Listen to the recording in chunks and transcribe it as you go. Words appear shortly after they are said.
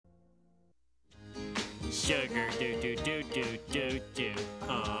Sugar, do.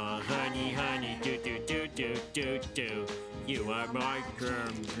 Aw, honey, honey, do. You are my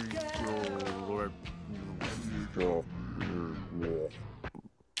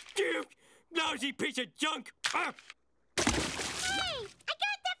You lousy piece of junk! Ah! Hey! I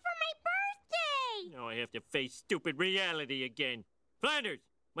got that for my birthday! Now I have to face stupid reality again. Flanders,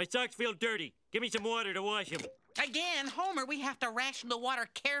 my socks feel dirty. Give me some water to wash them. Again, Homer, we have to ration the water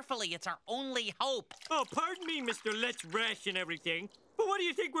carefully. It's our only hope. Oh, pardon me, Mr. Let's Ration Everything. But what do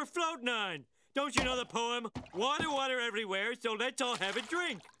you think we're floating on? Don't you know the poem? Water, water everywhere, so let's all have a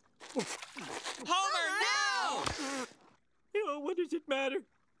drink. Homer, no! You know, what does it matter?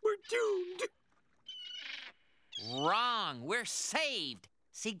 We're doomed. Wrong. We're saved.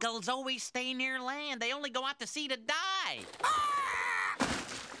 Seagulls always stay near land. They only go out to sea to die.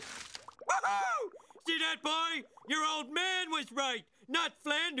 Woohoo! See that, boy? Your old man was right. Not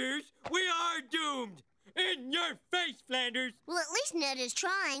Flanders. We are doomed. In your face, Flanders. Well, at least Ned is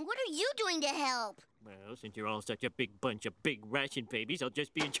trying. What are you doing to help? Well, since you're all such a big bunch of big ration babies, I'll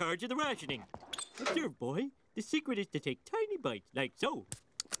just be in charge of the rationing. Observe, boy. The secret is to take tiny bites, like so.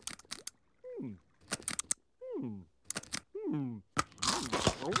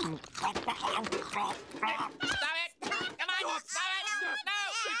 Stop it! Come on! Stop it! No!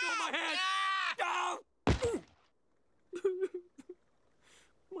 Let go of my hand! Ah! No!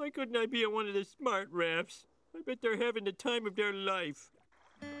 Why couldn't I be on one of the smart rafts? I bet they're having the time of their life.